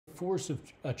force of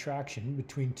attraction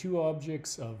between two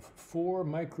objects of 4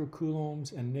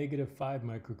 microcoulombs and -5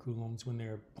 microcoulombs when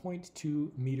they're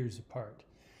 0.2 meters apart.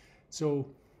 So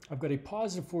I've got a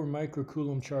positive 4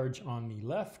 microcoulomb charge on the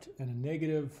left and a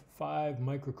 -5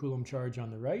 microcoulomb charge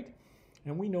on the right.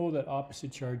 And we know that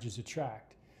opposite charges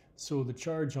attract. So the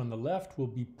charge on the left will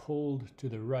be pulled to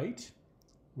the right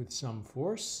with some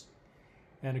force.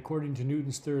 And according to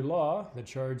Newton's third law, the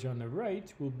charge on the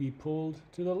right will be pulled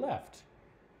to the left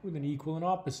with an equal and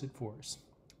opposite force.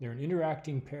 They're an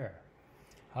interacting pair.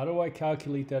 How do I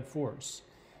calculate that force?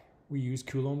 We use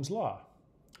Coulomb's law.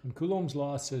 And Coulomb's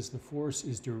law says the force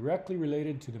is directly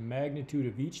related to the magnitude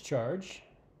of each charge,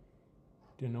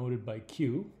 denoted by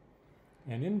Q,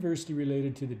 and inversely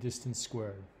related to the distance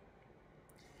squared.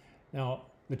 Now,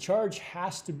 the charge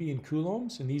has to be in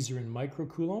coulombs, and these are in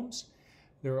microcoulombs.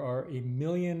 There are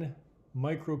 1,000,000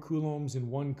 microcoulombs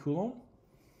in 1 coulomb.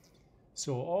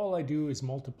 So all I do is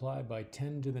multiply by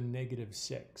 10 to the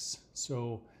 -6.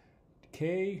 So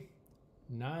K,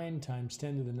 9 times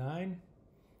 10 to the 9,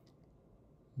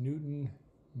 Newton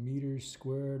meters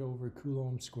squared over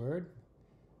Coulomb squared.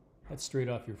 That's straight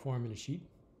off your formula sheet.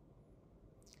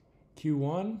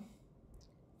 Q1,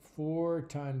 4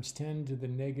 times 10 to the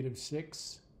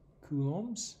 -6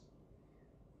 coulombs.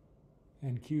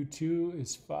 And Q2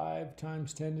 is 5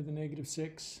 times 10 to the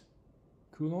 -6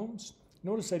 coulombs.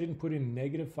 Notice I didn't put in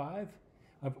 -5.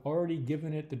 I've already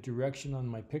given it the direction on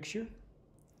my picture.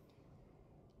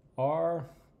 R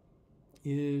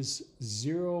is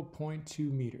 0.2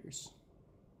 meters.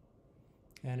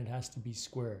 And it has to be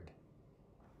squared.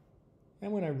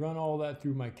 And when I run all that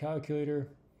through my calculator,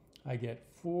 I get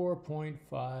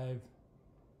 4.5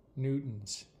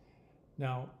 newtons.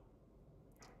 Now,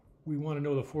 we want to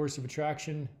know the force of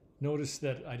attraction. Notice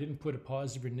that I didn't put a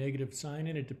positive or negative sign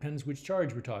in. It depends which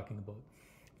charge we're talking about.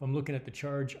 If I'm looking at the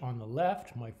charge on the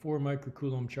left, my 4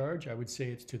 microcoulomb charge, I would say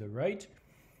it's to the right.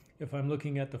 If I'm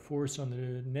looking at the force on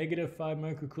the -5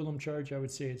 microcoulomb charge, I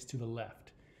would say it's to the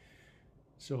left.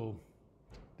 So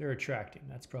they're attracting.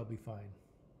 That's probably fine.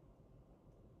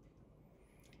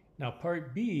 Now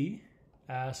part B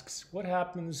asks, what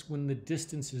happens when the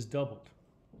distance is doubled?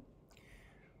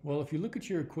 Well, if you look at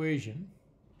your equation,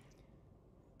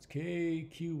 it's K,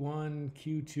 Q1,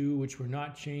 Q2, which we're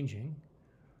not changing,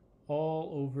 all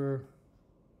over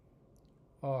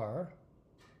R,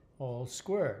 all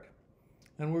squared.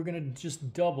 And we're going to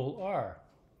just double R.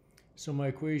 So my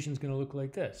equation is going to look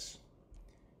like this.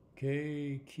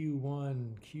 K,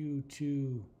 Q1,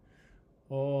 Q2,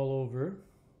 all over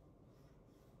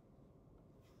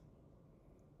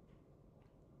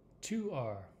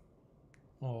 2R,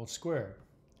 all squared.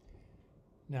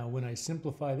 Now, when I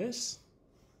simplify this,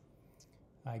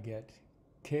 I get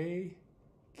K,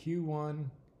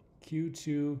 Q1,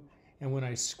 Q2, and when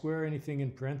I square anything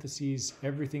in parentheses,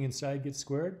 everything inside gets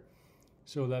squared.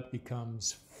 So that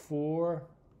becomes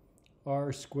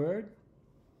 4R squared.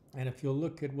 And if you'll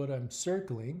look at what I'm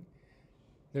circling,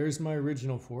 there's my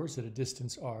original force at a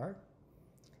distance R.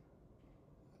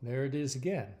 There it is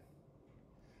again.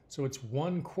 So it's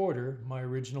 1/4 my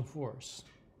original force.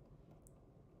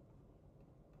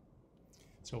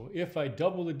 So if I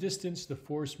double the distance, the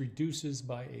force reduces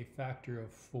by a factor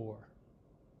of 4.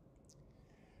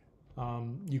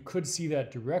 You could see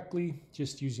that directly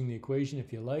just using the equation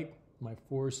if you like. My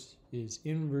force is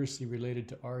inversely related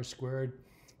to R squared.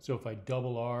 So if I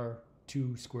double R,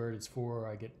 2 squared is 4,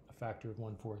 I get a factor of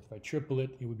 1/4. If I triple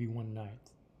it, it would be 1/9.